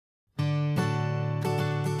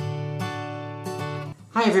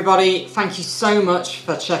Hi everybody, thank you so much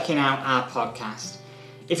for checking out our podcast.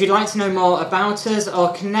 If you'd like to know more about us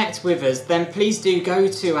or connect with us, then please do go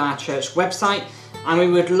to our church website and we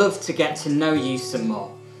would love to get to know you some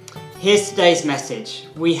more. Here's today's message.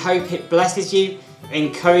 We hope it blesses you,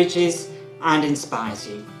 encourages and inspires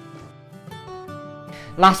you.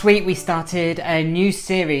 Last week we started a new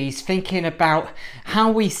series thinking about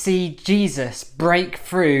how we see Jesus break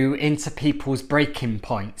through into people's breaking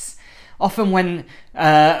points. Often when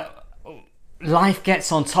life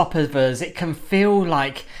gets on top of us, it can feel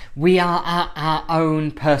like we are at our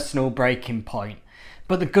own personal breaking point.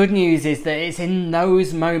 But the good news is that it's in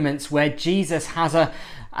those moments where Jesus has a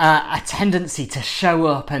tendency to show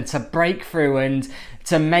up and to break through and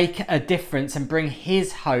to make a difference and bring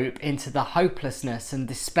his hope into the hopelessness and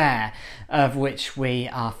despair of which we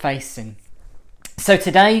are facing. So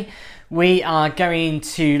today we are going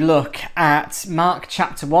to look at Mark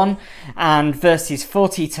chapter 1 and verses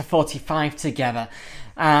 40 to 45 together.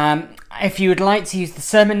 If you would like to use the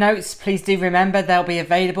sermon notes, please do remember they'll be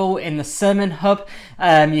available in the Sermon Hub.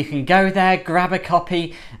 You can go there, grab a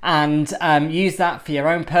copy and use that for your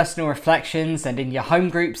own personal reflections and in your home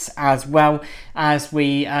groups as well as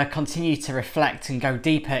we continue to reflect and go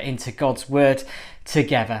deeper into God's Word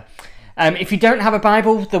together. If you don't have a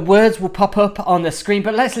Bible, the words will pop up on the screen,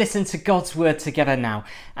 but let's listen to God's Word together now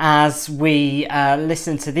as we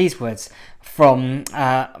listen to these words from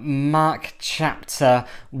Mark chapter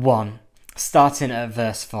 1, starting at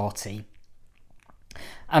verse 40.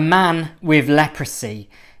 A man with leprosy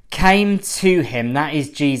came to him, that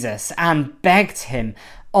is Jesus, and begged him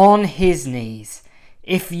on his knees,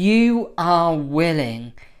 "If you are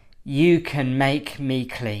willing, you can make me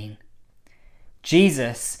clean."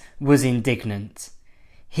 Jesus was indignant.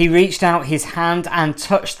 He reached out his hand and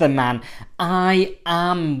touched the man. "I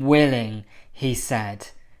am willing," he said.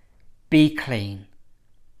 "Be clean."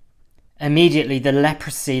 Immediately the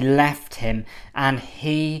leprosy left him and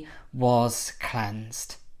he was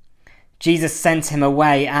cleansed. Jesus sent him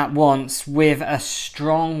away at once with a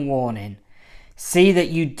strong warning. "See that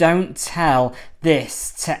you don't tell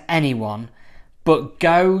this to anyone, but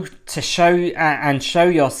go to show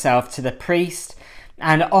yourself to the priest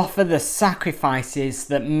and offer the sacrifices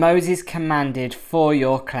that Moses commanded for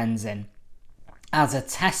your cleansing, as a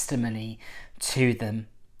testimony to them."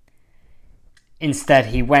 Instead,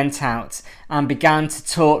 he went out and began to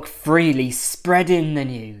talk freely, spreading the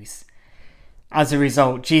news. As a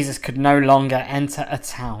result, Jesus could no longer enter a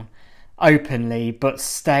town openly, but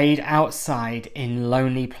stayed outside in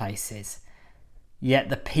lonely places. Yet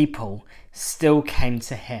the people still came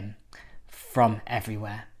to him from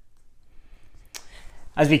everywhere.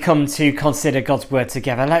 As we come to consider God's Word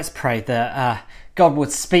together, let's pray that God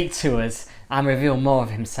would speak to us and reveal more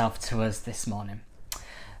of himself to us this morning.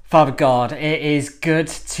 Father God, it is good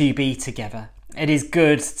to be together. It is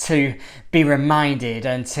good to be reminded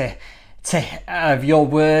and to of your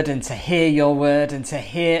word and to hear your word and to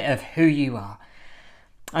hear of who you are.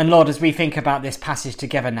 And Lord, as we think about this passage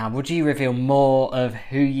together now, would you reveal more of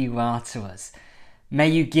who you are to us? May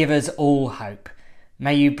you give us all hope.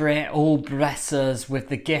 May you all bless us with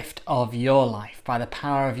the gift of your life. By the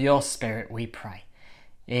power of your Spirit, we pray.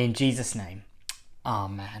 In Jesus' name,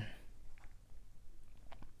 Amen.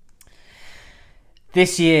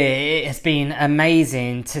 This year, it has been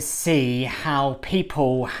amazing to see how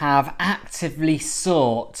people have actively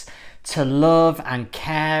sought to love and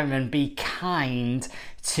care and be kind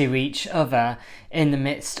to each other in the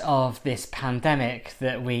midst of this pandemic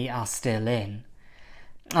that we are still in.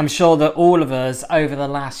 I'm sure that all of us over the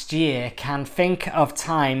last year can think of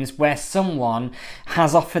times where someone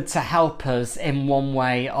has offered to help us in one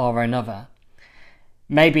way or another.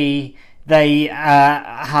 Maybe they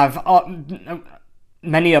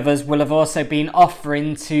many of us will have also been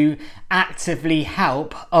offering to actively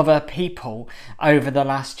help other people over the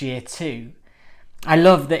last year too. I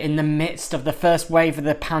love that in the midst of the first wave of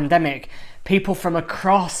the pandemic, people from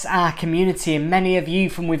across our community and many of you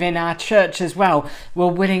from within our church as well were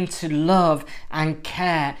willing to love and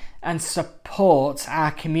care and support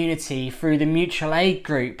our community through the mutual aid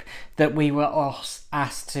group that we were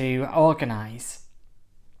asked to organise.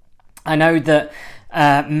 I know that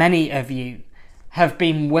many of you have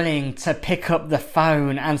been willing to pick up the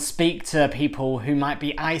phone and speak to people who might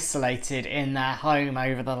be isolated in their home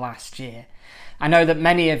over the last year. I know that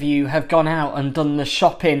many of you have gone out and done the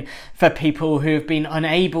shopping for people who have been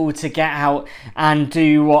unable to get out and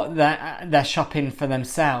do what they're shopping for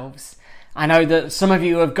themselves. I know that some of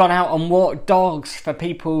you have gone out and walked dogs for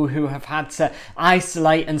people who have had to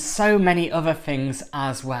isolate and so many other things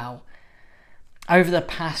as well. Over the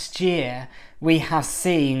past year, we have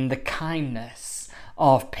seen the kindness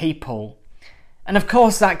of people. And of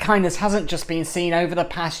course, that kindness hasn't just been seen over the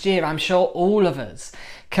past year. I'm sure all of us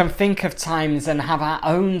can think of times and have our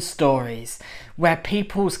own stories where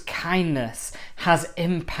people's kindness has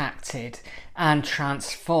impacted and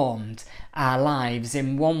transformed our lives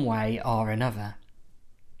in one way or another.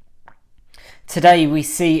 Today we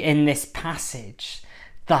see in this passage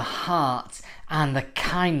the heart and the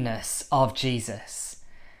kindness of Jesus.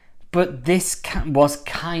 But this was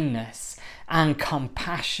kindness and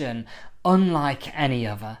compassion unlike any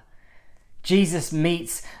other. Jesus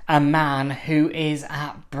meets a man who is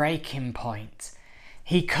at breaking point.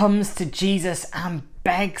 He comes to Jesus and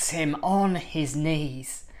begs him on his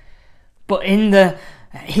knees. But in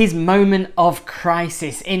his moment of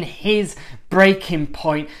crisis, in his breaking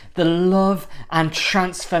point, the love and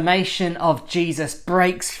transformation of Jesus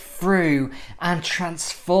breaks through and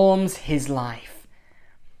transforms his life.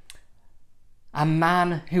 A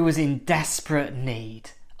man who was in desperate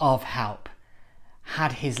need of help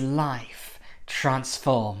had his life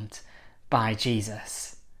transformed by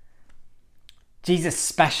Jesus. Jesus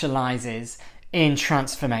specializes in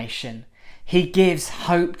transformation. He gives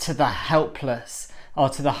hope to the helpless or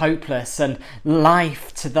to the hopeless and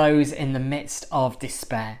life to those in the midst of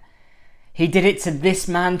despair. He did it to this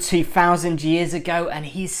man 2,000 years ago and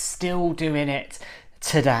he's still doing it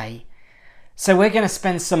today. So we're going to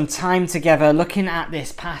spend some time together looking at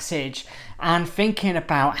this passage and thinking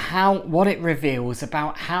about what it reveals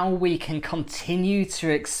about how we can continue to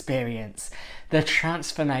experience the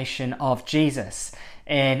transformation of Jesus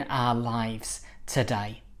in our lives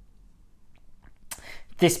today.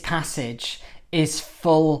 This passage is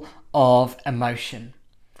full of emotion.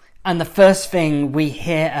 And the first thing we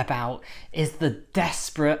hear about is the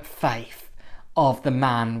desperate faith of the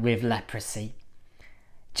man with leprosy.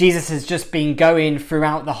 Jesus has just been going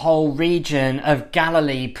throughout the whole region of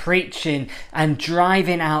Galilee, preaching and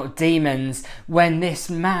driving out demons when this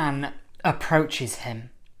man approaches him.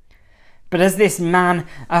 But as this man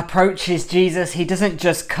approaches Jesus, he doesn't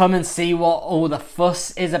just come and see what all the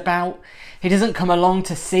fuss is about. He doesn't come along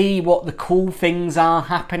to see what the cool things are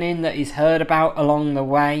happening that he's heard about along the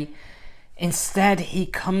way. Instead, he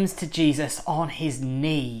comes to Jesus on his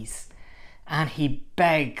knees and he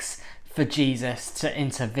begs for Jesus to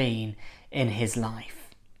intervene in his life.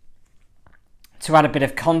 To add a bit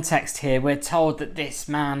of context here, we're told that this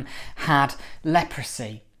man had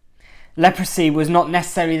leprosy. Leprosy was not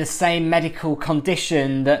necessarily the same medical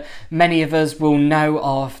condition that many of us will know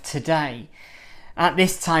of today. At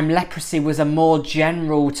this time, leprosy was a more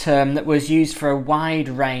general term that was used for a wide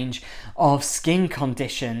range of skin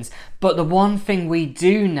conditions. But the one thing we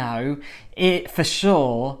do know for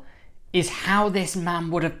sure is how this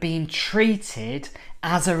man would have been treated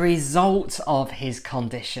as a result of his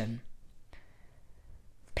condition.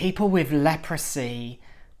 People with leprosy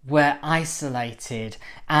were isolated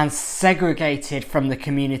and segregated from the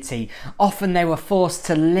community. Often they were forced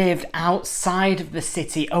to live outside of the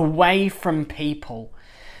city, away from people.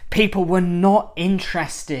 People were not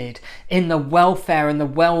interested in the welfare and the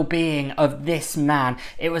well-being of this man.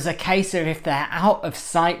 It was a case of if they're out of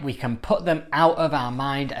sight, we can put them out of our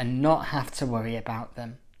mind and not have to worry about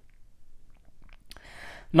them.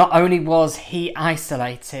 Not only was he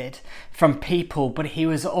isolated from people, but he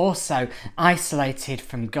was also isolated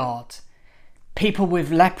from God. People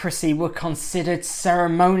with leprosy were considered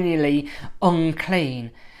ceremonially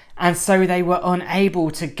unclean, and so they were unable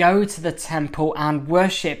to go to the temple and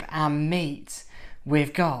worship and meet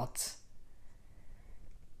with God.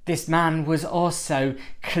 This man was also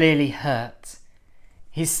clearly hurt.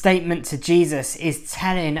 His statement to Jesus is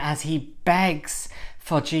telling as he begs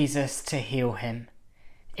for Jesus to heal him.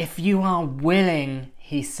 If you are willing,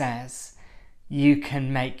 he says, you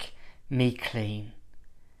can make me clean.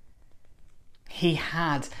 He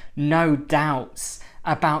had no doubts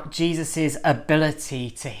about Jesus' ability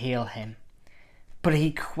to heal him, but he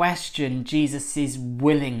questioned Jesus'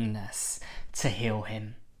 willingness to heal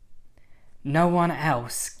him. No one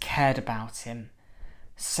else cared about him,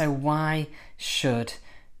 so why should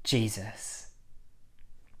Jesus?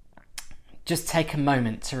 Just take a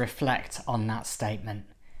moment to reflect on that statement.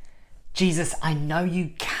 Jesus, I know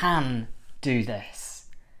you can do this,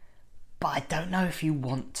 but I don't know if you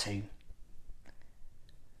want to.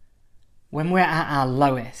 When we're at our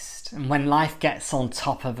lowest and when life gets on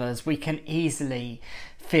top of us, we can easily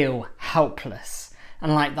feel helpless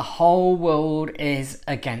and like the whole world is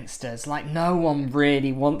against us, like no one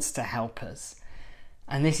really wants to help us.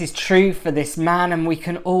 And this is true for this man, and we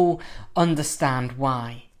can all understand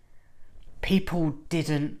why. People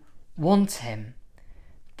didn't want him.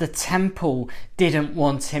 The temple didn't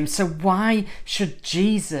want him. So why should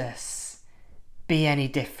Jesus be any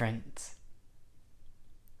different?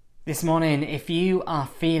 This morning, if you are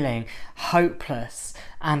feeling hopeless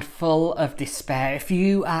and full of despair, if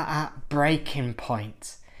you are at breaking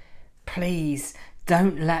point, please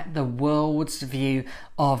don't let the world's view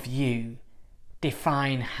of you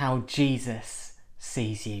define how Jesus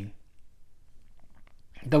sees you.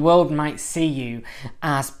 The world might see you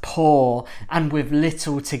as poor and with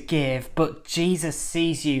little to give, but Jesus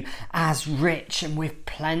sees you as rich and with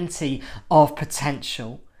plenty of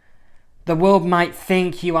potential. The world might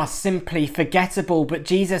think you are simply forgettable, but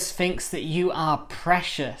Jesus thinks that you are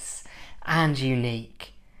precious and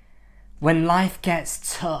unique. When life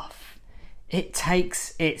gets tough, it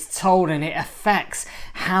takes its toll and it affects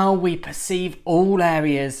how we perceive all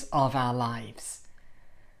areas of our lives.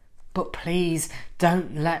 But please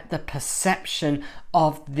don't let the perception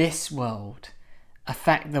of this world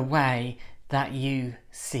affect the way that you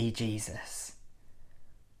see Jesus.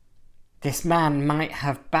 This man might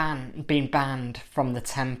have been banned from the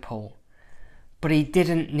temple, but he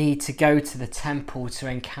didn't need to go to the temple to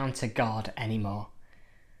encounter God anymore.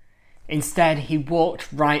 Instead, he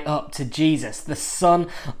walked right up to Jesus, the Son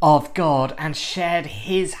of God, and shared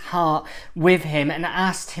his heart with him and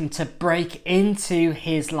asked him to break into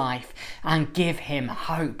his life and give him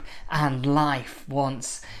hope and life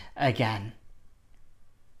once again.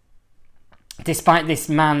 Despite this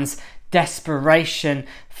man's desperation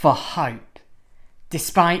for hope,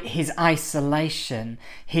 despite his isolation,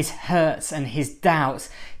 his hurts and his doubts,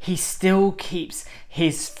 he still keeps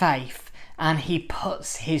his faith and he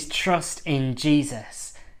puts his trust in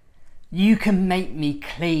Jesus. You can make me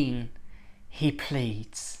clean, he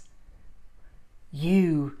pleads.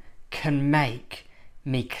 You can make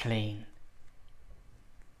me clean.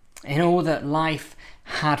 In all that life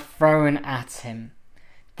had thrown at him,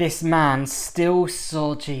 this man still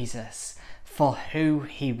saw Jesus for who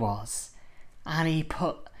he was, and he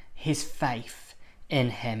put his faith in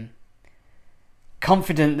him,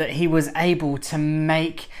 confident that he was able to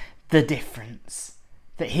make the difference,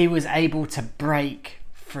 that he was able to break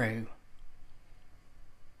through.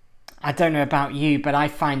 I don't know about you, but I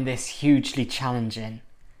find this hugely challenging.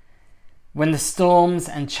 When the storms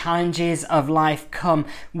and challenges of life come,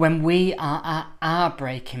 when we are at our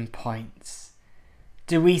breaking points,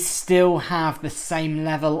 do we still have the same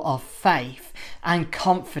level of faith and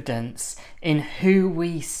confidence in who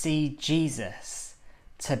we see Jesus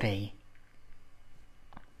to be?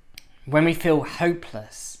 When we feel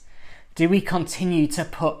hopeless, do we continue to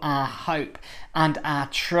put our hope and our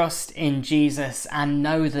trust in Jesus and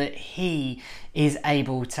know that he is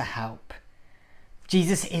able to help?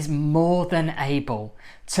 Jesus is more than able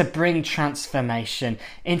to bring transformation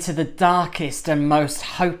into the darkest and most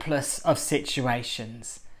hopeless of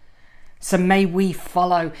situations. So may we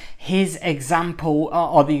follow his example,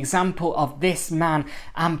 or the example of this man,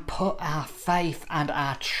 and put our faith and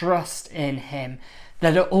our trust in him,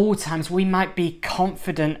 that at all times we might be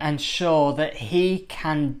confident and sure that he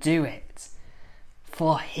can do it,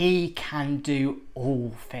 for he can do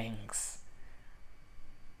all things.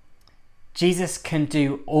 Jesus can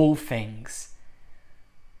do all things,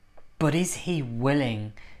 but is he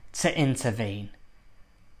willing to intervene?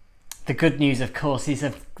 The good news, of course, is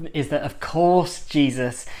that of course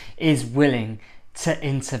Jesus is willing to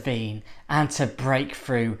intervene and to break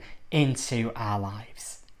through into our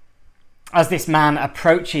lives. As this man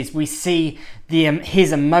approaches, we see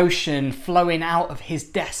his emotion flowing out of his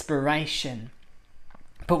desperation.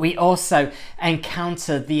 But we also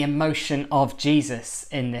encounter the emotion of Jesus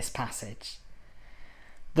in this passage.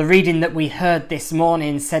 The reading that we heard this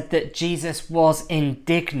morning said that Jesus was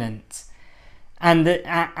indignant, and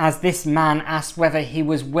that as this man asked whether he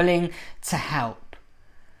was willing to help.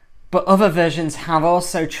 But other versions have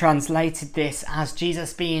also translated this as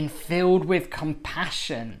Jesus being filled with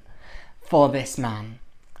compassion for this man.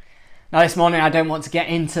 Now this morning I don't want to get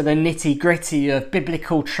into the nitty-gritty of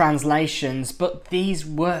biblical translations, but these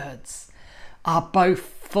words are both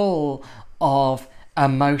full of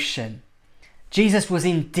emotion. Jesus was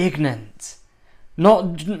indignant,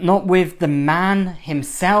 not with the man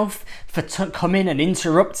himself for coming and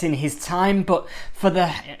interrupting his time, but for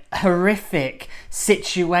the horrific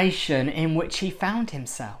situation in which he found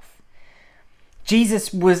himself.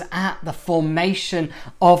 Jesus was at the formation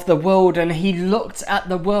of the world, and he looked at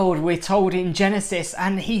the world, we're told in Genesis,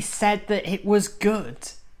 and he said that it was good.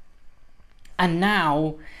 And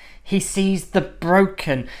now he sees the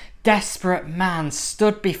broken, desperate man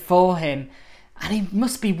stood before him, and he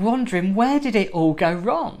must be wondering, where did it all go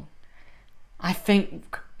wrong? I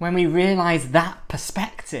think when we realise that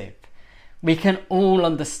perspective, we can all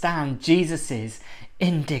understand Jesus'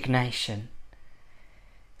 indignation.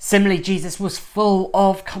 Similarly, Jesus was full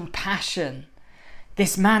of compassion.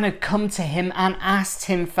 This man had come to him and asked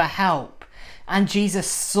him for help, and Jesus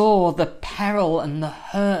saw the peril and the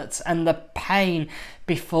hurt and the pain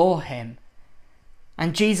before him.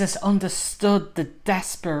 And Jesus understood the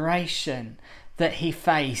desperation that he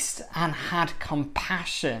faced and had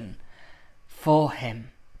compassion for him.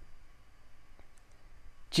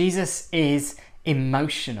 Jesus is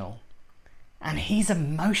emotional, and he's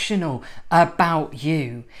emotional about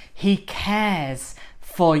you. He cares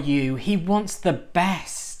for you. He wants the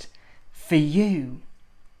best for you.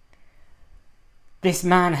 This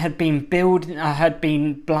man had been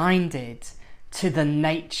blinded to the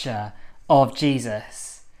nature of Jesus.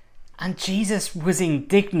 And Jesus was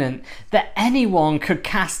indignant that anyone could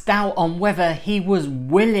cast doubt on whether he was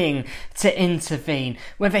willing to intervene,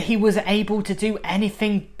 whether he was able to do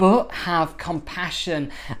anything but have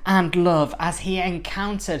compassion and love as he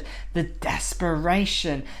encountered the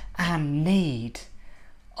desperation and need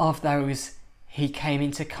of those he came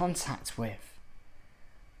into contact with.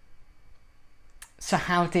 So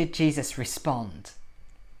how did Jesus respond?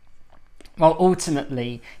 Well,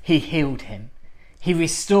 ultimately, he healed him. He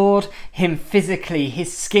restored him physically.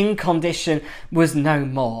 His skin condition was no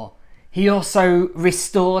more. He also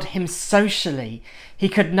restored him socially. He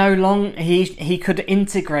could he could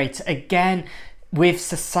integrate again with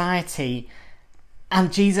society.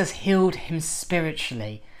 And Jesus healed him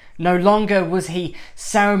spiritually. No longer was he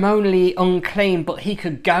ceremonially unclean, but he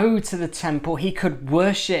could go to the temple. He could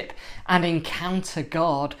worship and encounter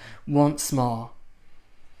God once more.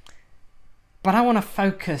 But I want to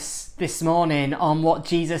focus this morning on what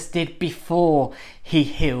Jesus did before he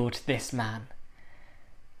healed this man.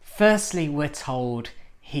 Firstly, we're told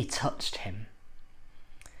he touched him.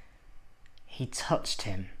 He touched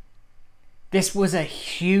him. This was a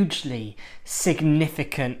hugely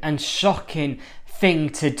significant and shocking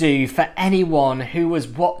thing to do for anyone who was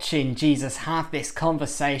watching Jesus have this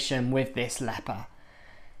conversation with this leper.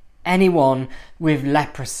 Anyone with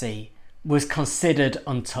leprosy was considered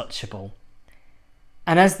untouchable.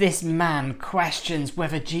 And as this man questions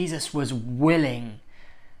whether Jesus was willing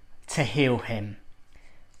to heal him,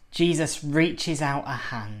 Jesus reaches out a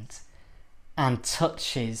hand and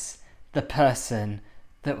touches the person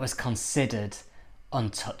that was considered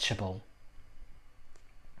untouchable.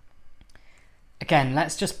 Again,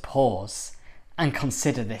 let's just pause and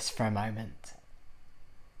consider this for a moment.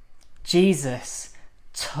 Jesus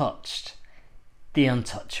touched the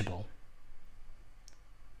untouchable.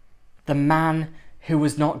 The man who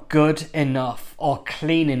was not good enough or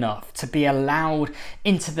clean enough to be allowed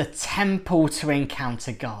into the temple to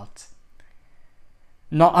encounter God,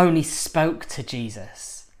 not only spoke to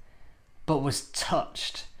Jesus, but was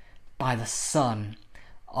touched by the Son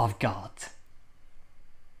of God.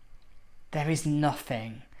 There is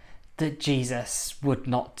nothing that Jesus would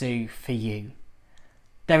not do for you.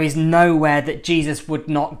 There is nowhere that Jesus would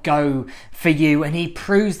not go for you, and he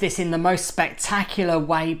proves this in the most spectacular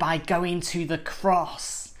way by going to the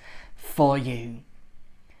cross for you.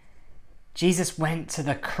 Jesus went to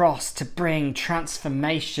the cross to bring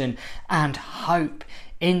transformation and hope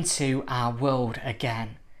into our world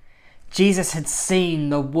again. Jesus had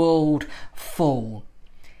seen the world fall.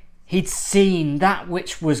 He'd seen that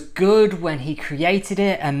which was good when he created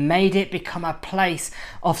it and made it become a place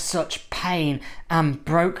of such pain and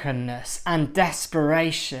brokenness and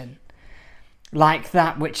desperation, like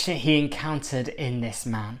that which he encountered in this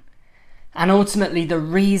man. And ultimately, the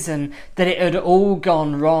reason that it had all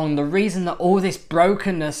gone wrong, the reason that all this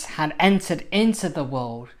brokenness had entered into the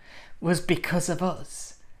world, was because of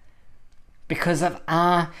us, because of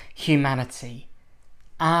our humanity,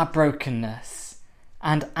 our brokenness,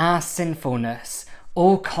 and our sinfulness,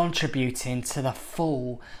 all contributing to the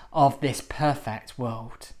fall of this perfect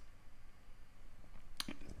world.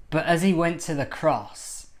 But as he went to the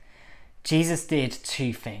cross, Jesus did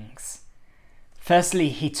two things. Firstly,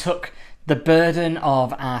 he took the burden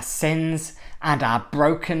of our sins and our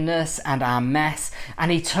brokenness and our mess, and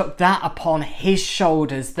he took that upon his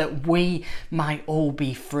shoulders that we might all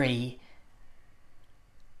be free.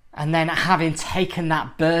 And then, having taken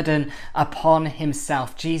that burden upon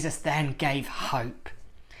himself, Jesus then gave hope.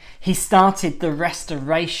 He started the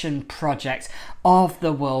restoration project of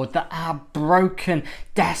the world, that our broken,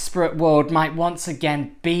 desperate world might once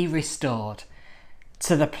again be restored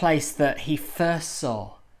to the place that he first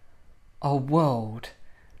saw, a world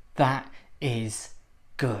that is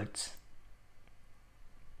good.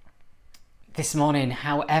 This morning,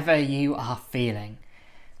 however you are feeling,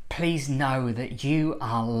 please know that you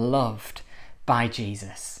are loved by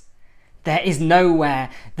Jesus, There is nowhere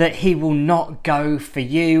that he will not go for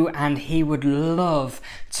you, and he would love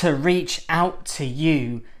to reach out to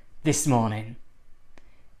you this morning.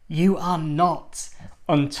 You are not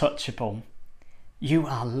untouchable. You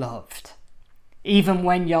are loved. Even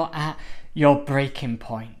when you're at your breaking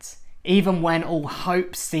point, even when all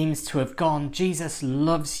hope seems to have gone, Jesus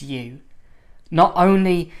loves you. Not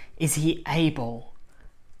only is he able,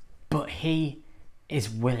 but he is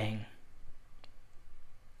willing.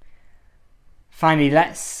 Finally,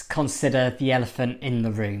 let's consider the elephant in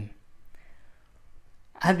the room.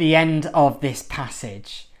 At the end of this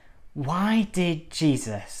passage, why did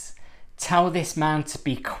Jesus tell this man to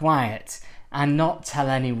be quiet and not tell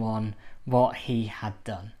anyone what he had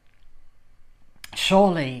done?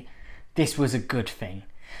 Surely this was a good thing.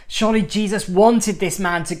 Surely Jesus wanted this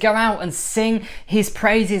man to go out and sing his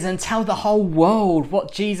praises and tell the whole world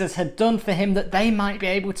what Jesus had done for him, that they might be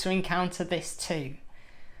able to encounter this too.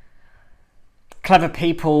 Clever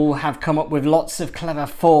people have come up with lots of clever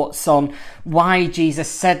thoughts on why Jesus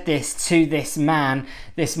said this to this man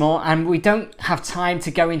this morning, and we don't have time to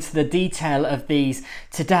go into the detail of these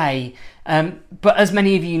today. But as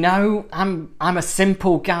many of you know, I'm a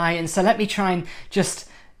simple guy, and so let me try and just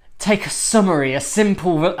take a summary, a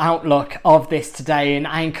simple outlook of this today. And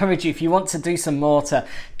I encourage you, if you want to do some more, to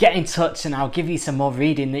get in touch, and I'll give you some more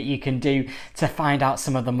reading that you can do to find out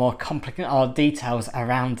some of the more complicated details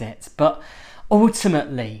around it. But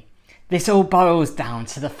ultimately, this all boils down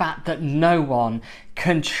to the fact that no one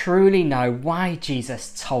can truly know why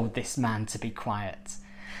Jesus told this man to be quiet.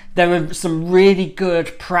 There are some really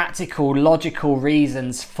good, practical, logical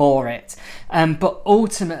reasons for it. But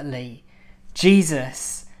ultimately, he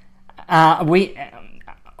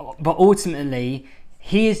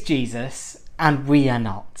is Jesus and we are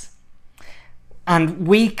not. And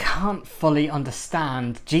we can't fully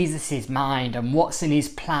understand Jesus' mind and what's in his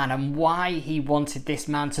plan and why he wanted this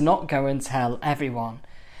man to not go and tell everyone.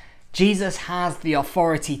 Jesus has the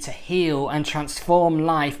authority to heal and transform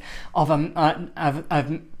life of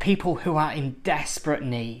people who are in desperate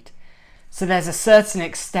need. So there's a certain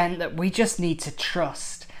extent that we just need to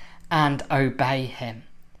trust and obey him.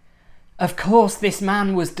 Of course, this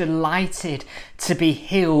man was delighted to be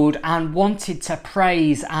healed and wanted to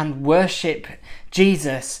praise and worship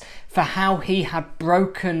Jesus for how he had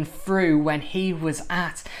broken through when he was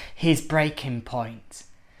at his breaking point.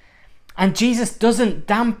 And Jesus doesn't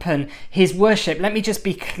dampen his worship. Let me just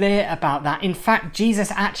be clear about that. In fact,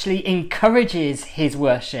 Jesus actually encourages his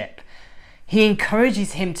worship. He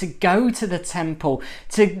encourages him to go to the temple,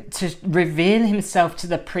 to reveal himself to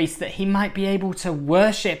the priest, that he might be able to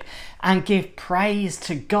worship and give praise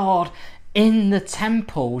to God in the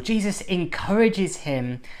temple. Jesus encourages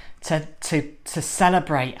him to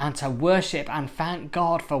celebrate and to worship and thank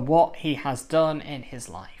God for what he has done in his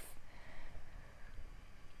life.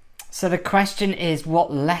 So the question is,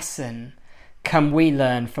 what lesson can we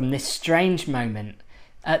learn from this strange moment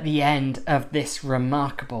at the end of this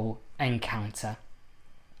remarkable encounter?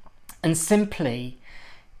 And simply,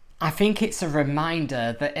 I think it's a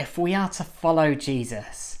reminder that if we are to follow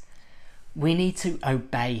Jesus, we need to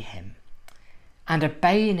obey him. And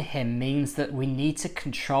obeying him means that we need to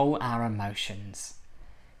control our emotions.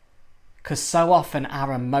 Because so often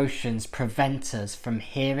our emotions prevent us from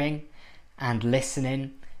hearing and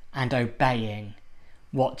listening and obeying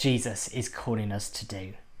what Jesus is calling us to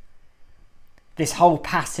do. This whole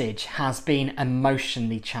passage has been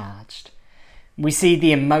emotionally charged. We see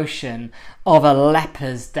the emotion of a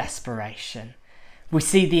leper's desperation. We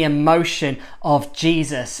see the emotion of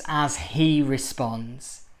Jesus as he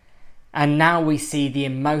responds. And now we see the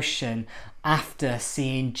emotion after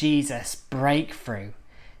seeing Jesus break through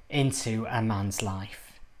into a man's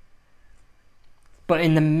life. But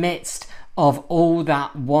in the midst of all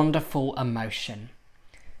that wonderful emotion,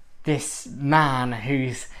 this man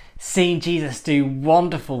who's seen Jesus do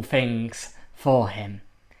wonderful things for him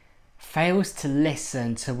fails to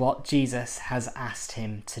listen to what Jesus has asked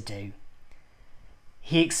him to do.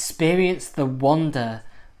 He experienced the wonder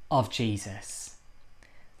of Jesus,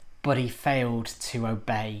 but he failed to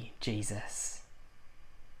obey Jesus.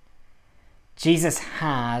 Jesus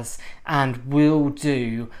has and will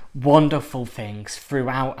do wonderful things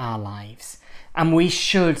throughout our lives, and we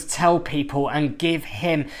should tell people and give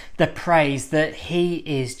him the praise that he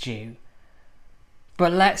is due.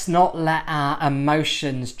 But let's not let our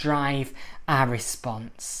emotions drive our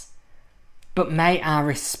response. But may our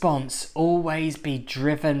response always be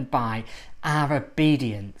driven by our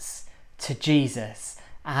obedience to Jesus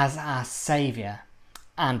as our Saviour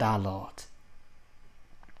and our Lord.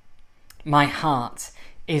 My heart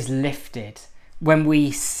is lifted when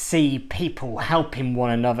we see people helping one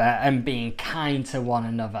another and being kind to one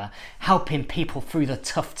another, helping people through the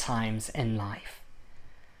tough times in life.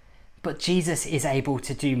 But Jesus is able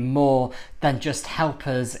to do more than just help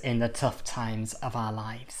us in the tough times of our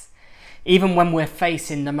lives. Even when we're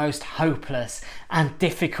facing the most hopeless and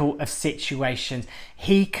difficult of situations,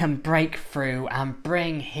 he can break through and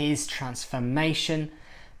bring his transformation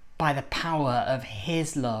by the power of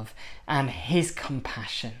his love and his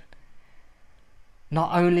compassion.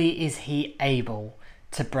 Not only is he able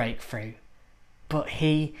to break through, but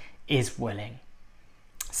he is willing.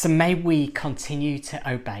 So may we continue to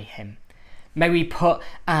obey him. May we put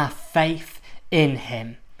our faith in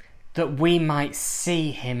him, that we might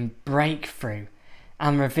see him break through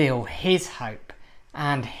and reveal his hope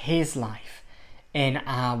and his life in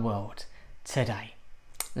our world today.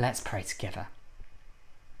 Let's pray together.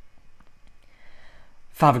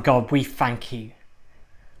 Father God, we thank you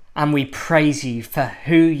and we praise you for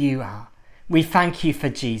who you are. We thank you for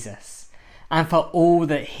Jesus and for all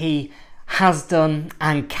that he has done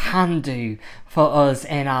and can do for us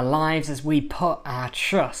in our lives as we put our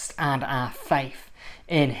trust and our faith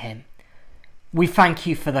in him. We thank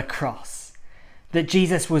you for the cross, that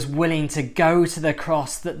Jesus was willing to go to the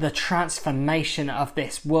cross, that the transformation of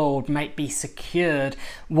this world might be secured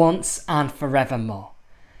once and forevermore.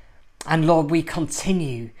 And Lord, we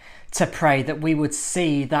continue to pray that we would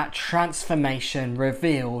see that transformation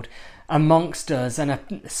revealed amongst us, and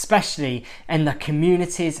especially in the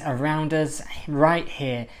communities around us right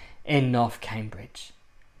here in North Cambridge.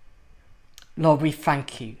 Lord, we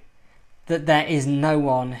thank you that there is no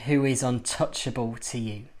one who is untouchable to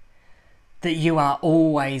you, that you are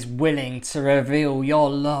always willing to reveal your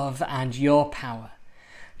love and your power,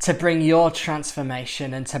 to bring your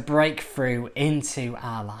transformation and to break through into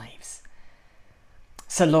our lives.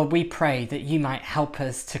 So Lord, we pray that you might help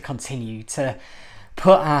us to continue to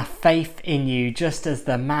put our faith in you, just as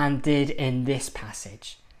the man did in this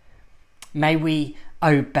passage. May we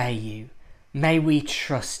obey you, may we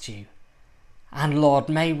trust you, and Lord,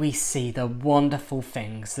 may we see the wonderful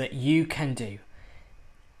things that you can do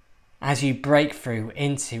as you break through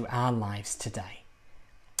into our lives today.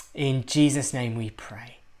 In Jesus' name we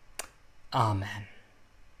pray. Amen.